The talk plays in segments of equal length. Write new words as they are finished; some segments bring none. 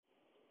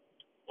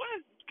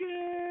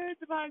good,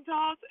 Divine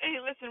Talks? Hey,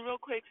 listen, real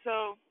quick.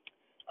 So,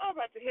 I'm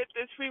about to hit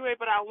this freeway,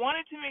 but I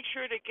wanted to make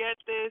sure to get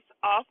this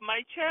off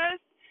my chest,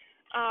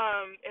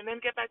 and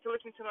then get back to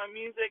listening to my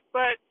music.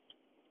 But,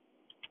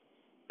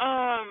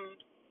 um,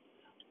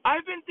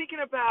 I've been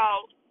thinking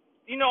about,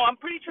 I'm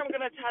pretty sure I'm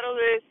gonna title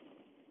this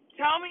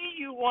 "Tell Me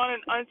You Want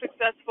an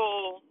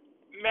Unsuccessful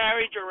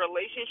Marriage or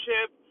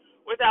Relationship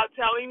Without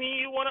Telling Me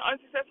You Want an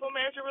Unsuccessful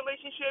Marriage or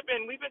Relationship."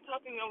 And we've been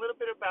talking a little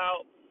bit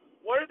about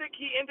what are the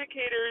key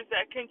indicators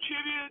that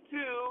contribute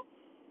to,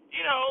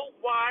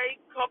 why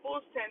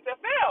couples tend to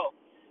fail.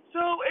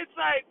 So it's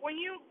like when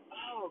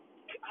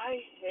I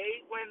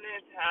hate when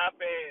this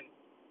happens.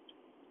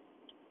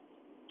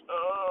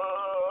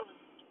 Uh,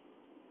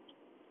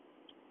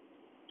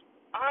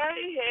 I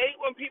hate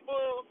when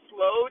people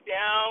slow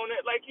down.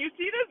 Like you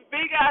see this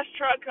big ass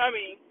truck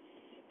coming,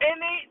 and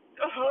they.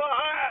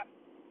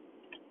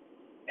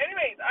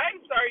 Anyways,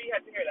 I'm sorry you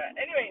had to hear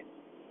that. Anyways,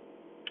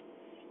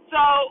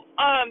 so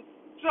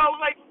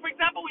like for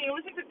example, when you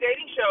listen to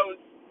dating shows,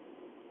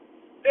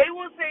 they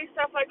will say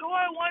stuff like, "Oh,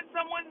 I want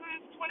someone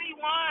who's 21.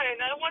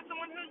 I want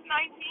someone who's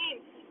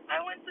 19.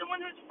 I want someone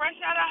who's fresh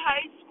out of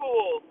high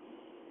school."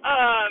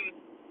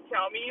 Um,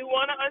 Tell me you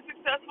want an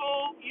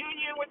unsuccessful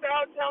union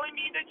without telling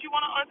me that you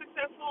want an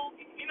unsuccessful,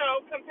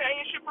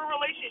 companionship or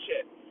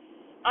relationship.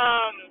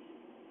 Um,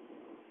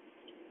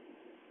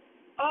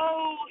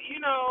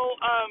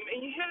 and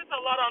you hear this a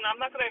lot on.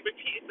 I'm not going to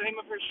repeat the name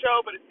of her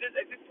show, but at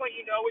this point,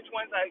 you know which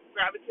ones I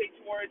gravitate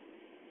towards.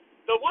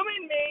 The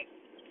woman makes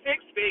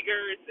six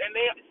figures, and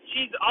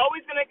she's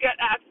always going to get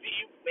asked, "Do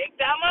you make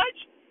that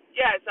much?"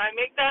 Yes, I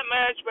make that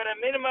much, but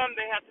at minimum,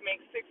 they have to make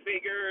six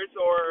figures,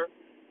 or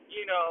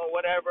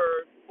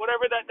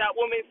whatever that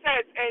woman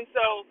says. And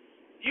so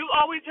you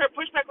always hear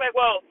pushback like,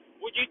 "Well,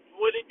 would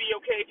it be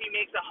okay if he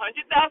makes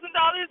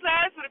 $100,000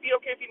 less? Would it be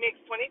okay if he makes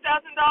 $20,000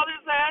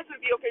 less? Would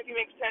it be okay if he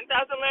makes 10,000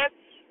 less?"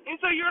 And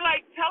so you're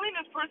like telling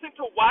this person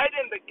to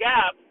widen the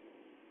gap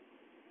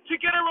to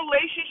get a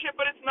relationship,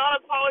 but it's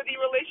not a quality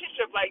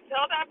relationship. Like,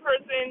 ask that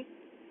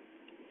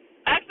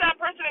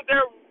person if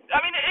they're. I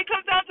mean, it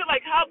comes down to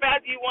like, how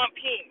bad do you want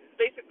peeing? Is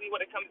basically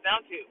what it comes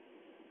down to.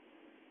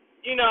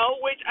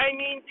 Which I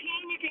mean,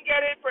 teen, you can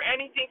get it for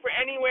anything, for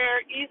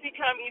anywhere, easy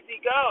come, easy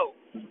go.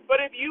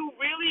 But if you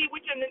really,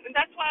 and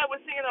that's why I was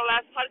saying in the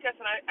last podcast,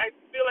 and I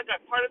feel like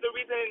part of the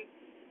reason,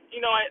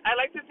 I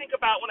like to think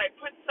about when I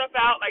put stuff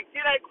out, like,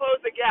 did I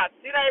close the gap?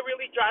 Did I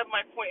really drive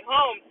my point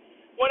home?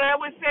 When I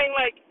was saying,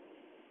 like,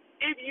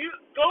 if you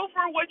go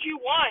for what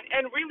you want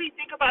and really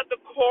think about the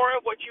core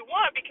of what you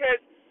want, because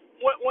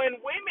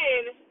when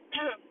women,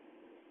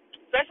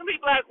 especially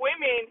black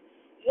women,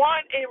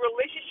 want a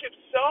relationship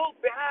so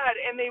bad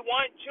and they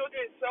want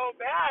children so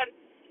bad,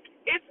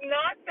 it's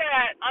not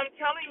that I'm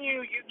telling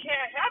you you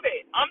can't have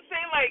it. I'm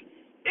saying, like,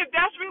 if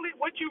that's really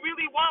what you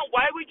really want,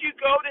 why would you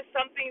go to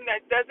something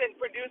that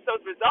doesn't produce those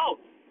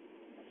results?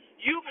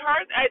 You've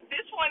heard at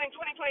this point in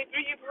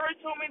 2023, you've heard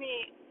so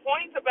many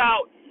points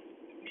about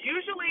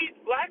usually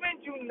black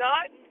men do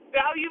not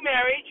value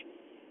marriage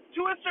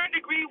to a certain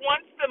degree.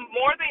 Once the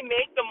more they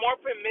make, the more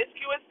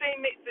promiscuous they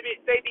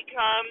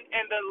become,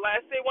 and the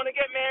less they want to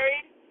get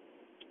married.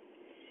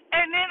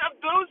 And then of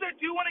those that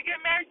do want to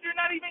get married, they're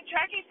not even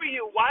checking for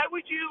you. Why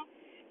would you?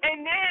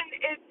 And then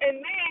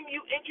you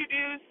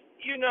introduce,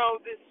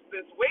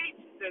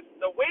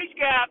 the wage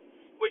gap,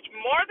 which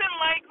more than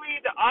likely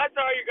the odds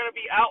are you're going to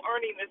be out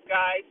earning this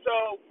guy.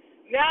 So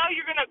now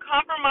you're going to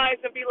compromise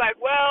and be like,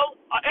 well,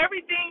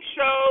 everything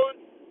shows,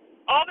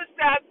 all the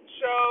stats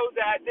show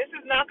that this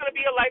is not going to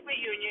be a likely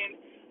union.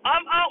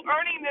 I'm out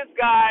earning this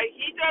guy.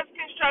 He does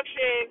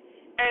construction,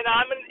 and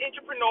I'm an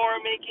entrepreneur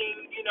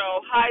making,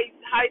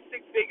 high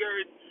six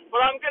figures.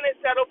 But I'm going to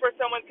settle for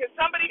someone because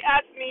somebody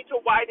asked me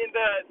to widen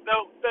the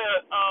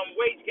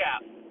wage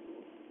gap.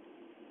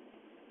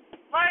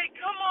 Like,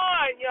 come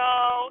on,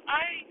 y'all.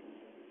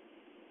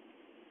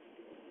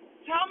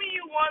 Tell me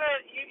you want to,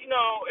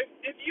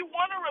 if you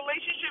want a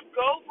relationship,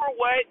 go for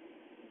what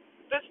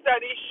the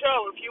studies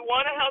show. If you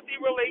want a healthy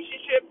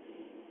relationship,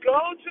 go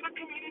to the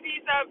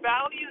communities that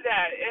value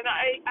that. And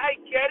I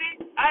get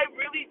it. I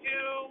really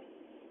do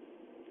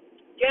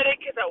get it,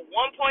 because at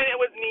one point it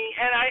was me,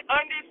 and I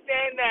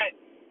understand that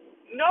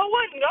no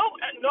one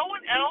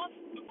else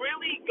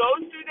really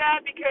goes through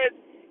that, because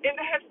in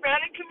the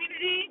Hispanic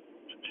community,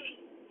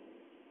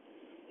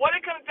 what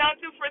it comes down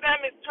to for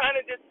them is trying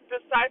to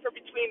decipher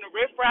between the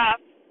riffraff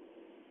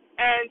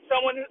and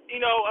someone,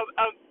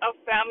 a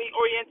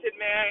family-oriented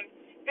man.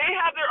 They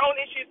have their own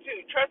issues too.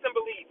 Trust and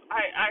believe.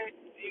 I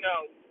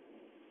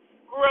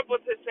grew up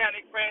with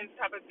Hispanic friends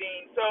type of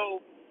thing.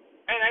 So,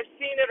 and I've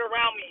seen it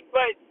around me.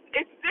 But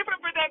it's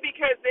different for them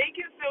because they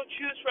can still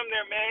choose from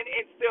their men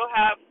and still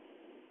have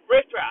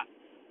riffraff.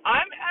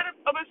 I'm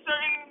of a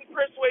certain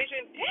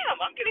persuasion. Damn,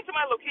 I'm getting to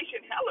my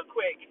location hella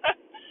quick.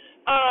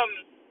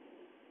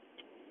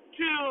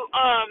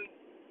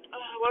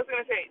 What was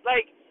I gonna say?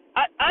 Like,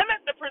 I'm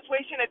at the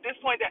persuasion at this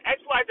point that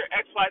XYs are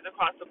XYs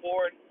across the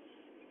board.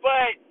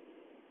 But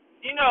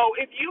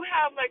if you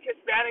have like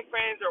Hispanic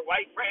friends or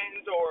white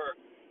friends or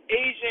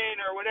Asian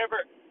or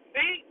whatever,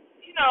 they,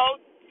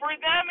 for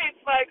them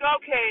it's like,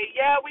 okay,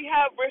 yeah, we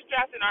have wrist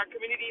straps in our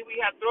community, we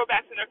have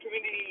throwbacks in our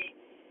community,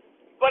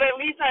 but at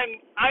least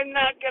I'm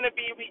not gonna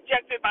be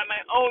rejected by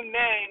my own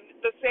men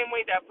the same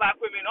way that black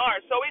women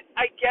are. So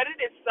I get it,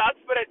 it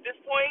sucks, but at this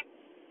point,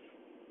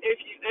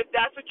 if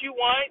that's what you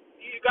want,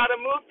 you gotta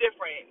move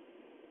different.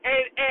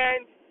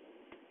 And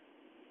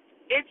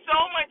it's so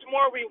much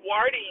more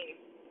rewarding.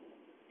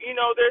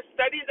 There's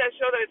studies that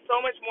show that it's so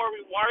much more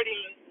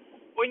rewarding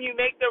when you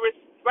make the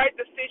right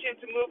decision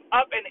to move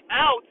up and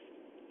out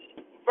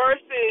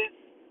versus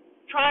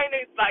trying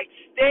to like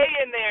stay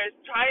in there,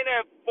 trying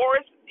to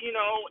force,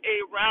 a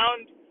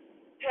round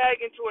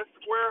peg into a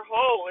square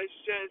hole. It's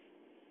just,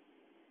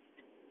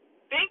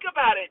 think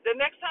about it. The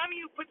next time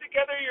you put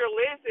together your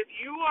list, if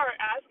you are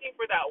asking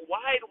for that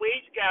wide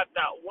wage gap,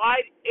 that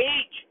wide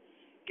age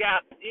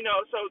gap,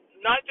 so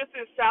not just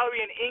in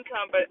salary and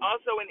income, but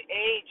also in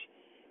age,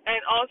 and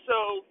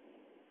also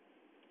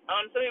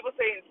some people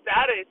say in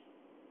status,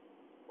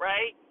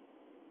 right?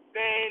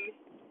 Then,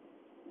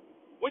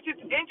 which is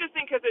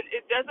interesting because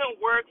it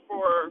doesn't work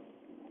for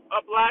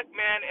a black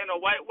man and a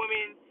white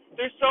woman.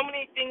 There's so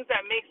many things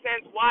that make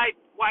sense why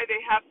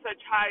they have such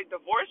high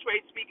divorce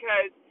rates,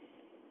 because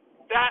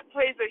that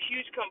plays a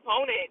huge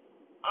component.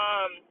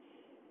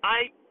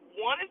 I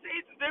want to say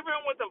it's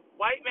different with a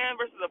white man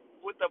versus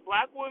with a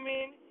black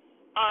woman,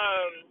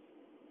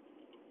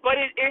 but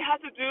it has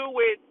to do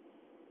with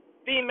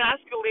the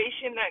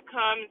emasculation that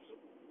comes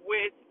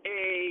with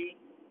a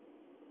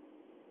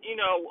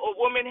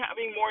woman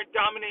having more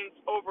dominance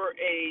over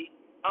a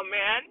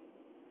man,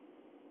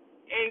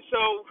 and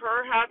so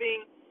her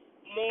having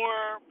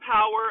more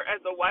power as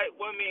a white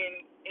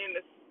woman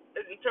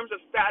in terms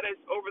of status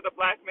over the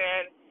black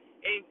man,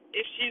 and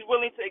if she's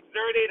willing to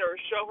exert it or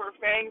show her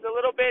fangs a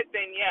little bit,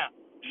 then yeah,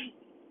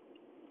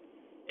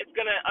 it's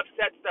gonna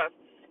upset stuff.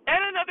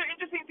 And another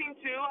interesting thing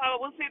too, I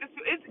will say this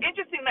too, it's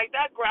interesting, like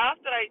that graph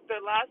the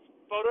last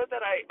photo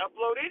that I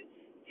uploaded.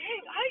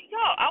 Dang,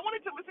 I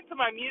wanted to listen to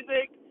my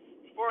music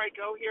before I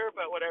go here,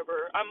 but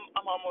whatever. I'm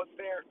almost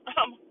there.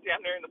 I'm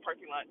down there in the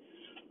parking lot.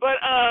 But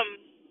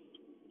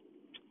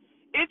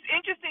it's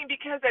interesting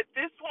because at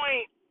this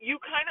point you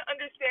kind of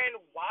understand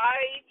why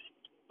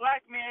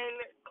black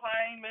men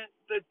climb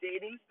the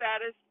dating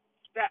status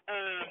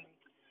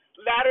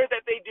ladder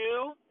that they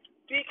do,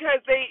 because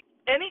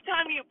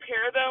anytime you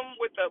pair them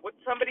with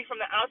somebody from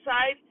the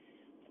outside,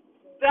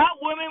 that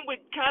woman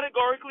would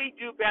categorically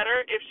do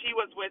better if she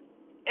was with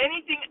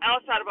anything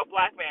outside of a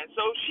black man.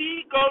 So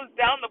she goes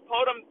down the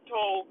totem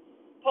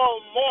pole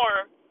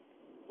more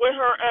with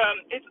her.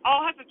 It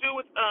all has to do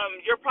with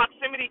your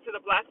proximity to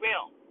the black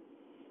male.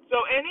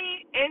 So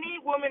any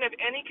woman of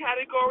any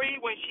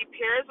category, when she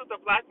pairs with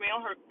a black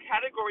male, her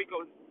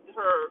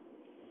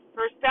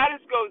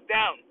status goes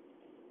down,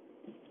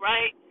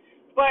 right?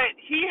 But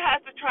he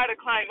has to try to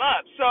climb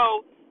up.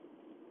 So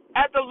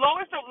at the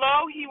lowest of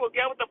low, he will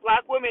get with the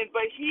black woman,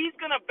 but he's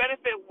gonna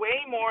benefit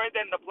way more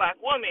than the black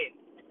woman,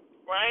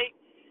 right?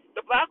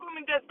 The black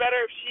woman does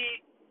better if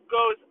she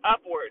goes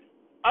upward,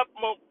 up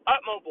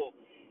mobile.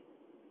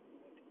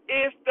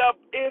 If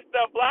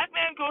the black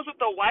man goes with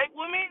the white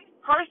woman,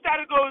 her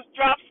status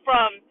drops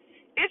from,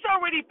 it's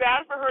already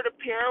bad for her to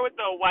pair with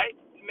the white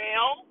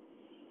male,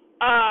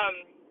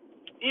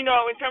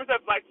 in terms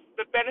of like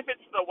the benefits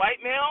to the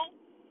white male,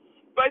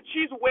 but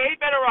she's way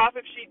better off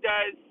if she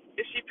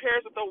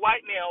pairs with a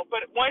white male.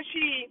 But once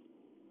she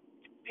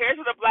pairs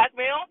with a black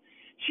male,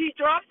 she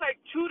drops like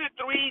 2 to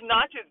 3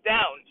 notches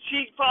down.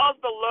 She falls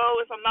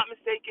below, if I'm not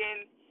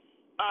mistaken,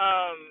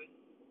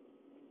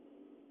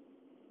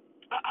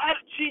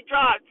 she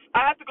drops.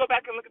 I have to go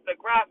back and look at the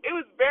graph. It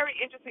was very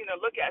interesting to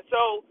look at.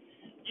 So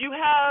you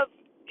have,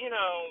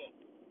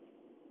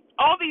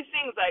 all these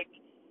things, like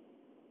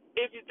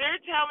if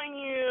they're telling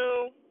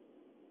you,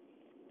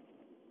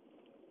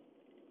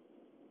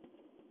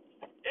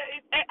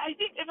 I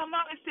think if I'm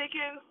not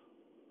mistaken,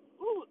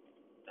 ooh,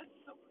 that's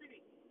so pretty.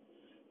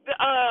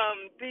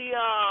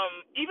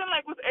 Even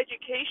like with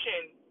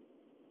education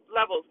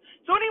levels.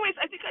 So anyways,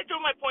 I think I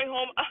drove my point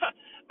home.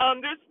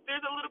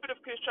 There's a little bit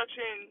of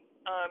construction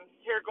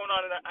here going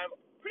on, and I've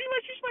pretty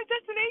much reached my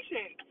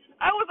destination.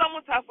 I was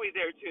almost halfway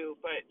there too,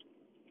 but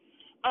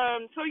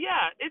so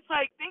yeah, it's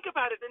like, think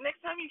about it. The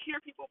next time you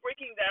hear people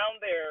breaking down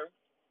their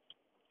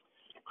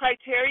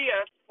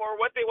criteria for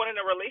what they want in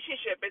a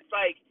relationship, it's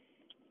like,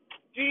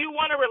 do you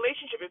want a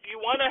relationship? If you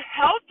want a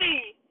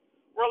healthy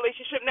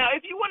relationship, now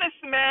if you want to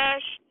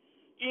smash,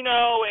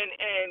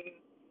 and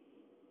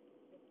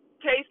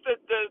taste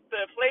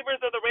the flavors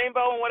of the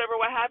rainbow and whatever,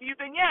 what have you,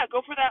 then yeah,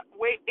 go for that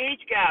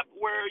age gap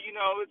where,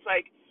 it's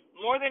like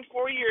more than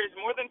 4 years,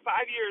 more than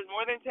 5 years,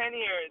 more than 10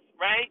 years,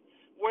 right?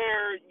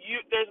 Where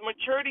there's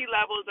maturity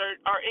levels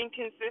are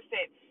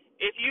inconsistent.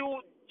 If you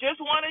just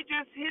want to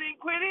just hit and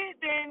quit it,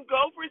 then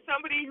go for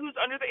somebody who's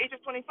under the age of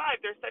 25.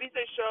 There's studies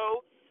that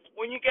show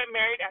when you get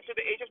married after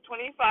the age of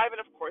 25, and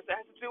of course that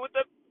has to do with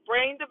the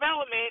brain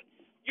development,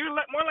 you're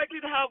more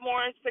likely to have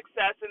more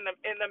success in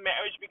the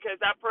marriage, because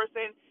that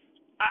person.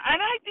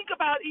 And I think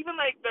about even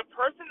like the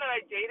person that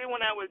I dated when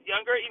I was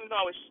younger, even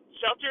though I was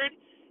sheltered,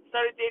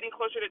 started dating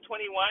closer to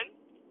 21,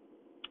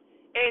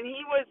 and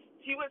he was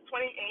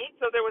 28,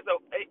 so there was a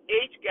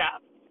age gap,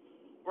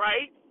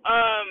 right?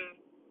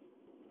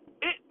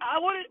 It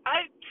I would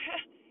I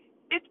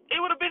it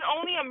would have been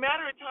only a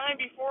matter of time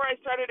before I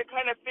started to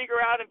kind of figure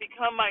out and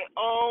become my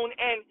own,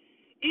 and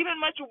even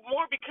much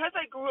more because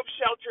I grew up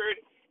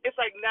sheltered. It's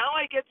like now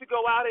I get to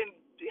go out and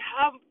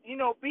have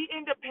be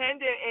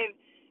independent and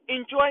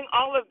enjoying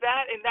all of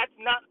that, and that's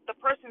not the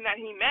person that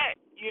he met,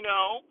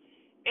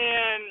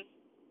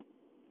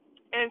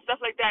 and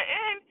stuff like that.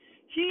 And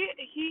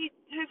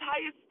his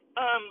highest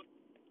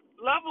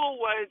level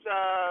was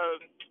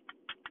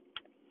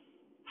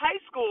high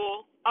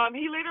school.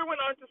 He later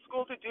went on to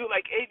school to do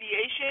like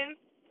aviation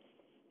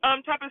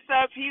type of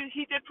stuff.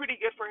 He did pretty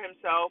good for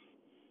himself.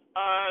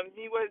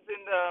 He was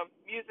in the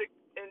music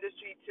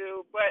industry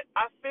too, but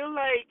I feel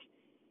like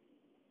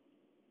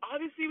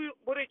obviously we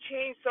would have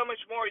changed so much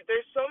more.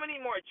 There's so many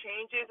more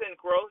changes and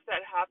growth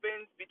that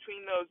happens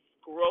between those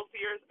growth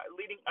years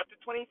leading up to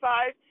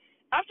 25.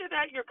 After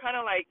that, you're kind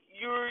of like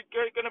you're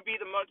gonna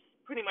be the most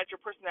pretty much your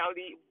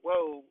personality.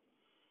 Whoa,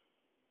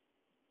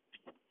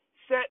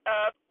 set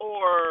up,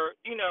 or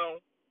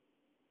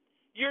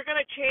you're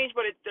gonna change,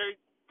 but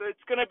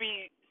it's gonna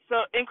be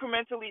so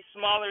incrementally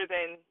smaller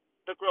than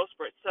the growth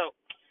spurt. So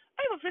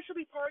I've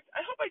officially parked.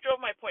 I hope I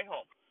drove my point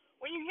home.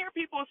 When you hear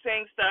people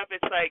saying stuff,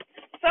 it's like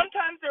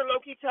sometimes they're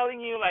low key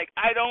telling you like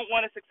I don't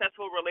want a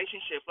successful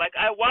relationship. Like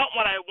I want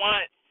what I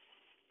want,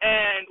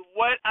 and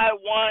what I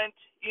want,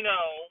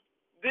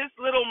 this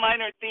little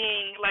minor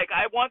thing. Like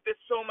I want this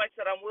so much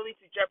that I'm willing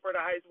to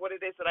jeopardize what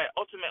it is that I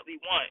ultimately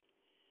want.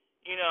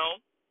 You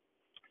know.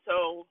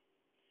 So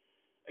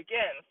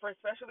again, for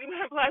especially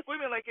my black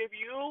women, like if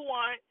you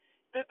want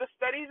the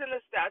studies and the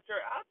stats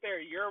are out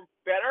there, you're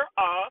better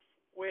off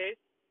with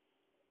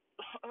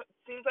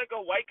seems like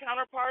a white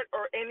counterpart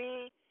or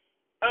any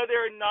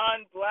other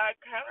non-black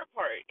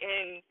counterpart.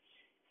 And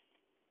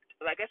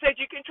like I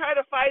said, you can try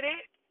to fight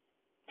it.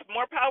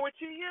 More power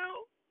to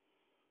you.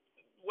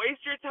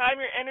 Waste your time,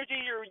 your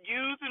energy, your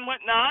youth, and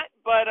whatnot.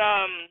 But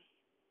all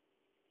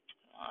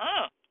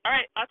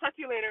right. I'll talk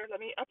to you later.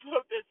 Let me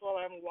upload this while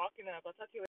I'm walking up. I'll talk to you later.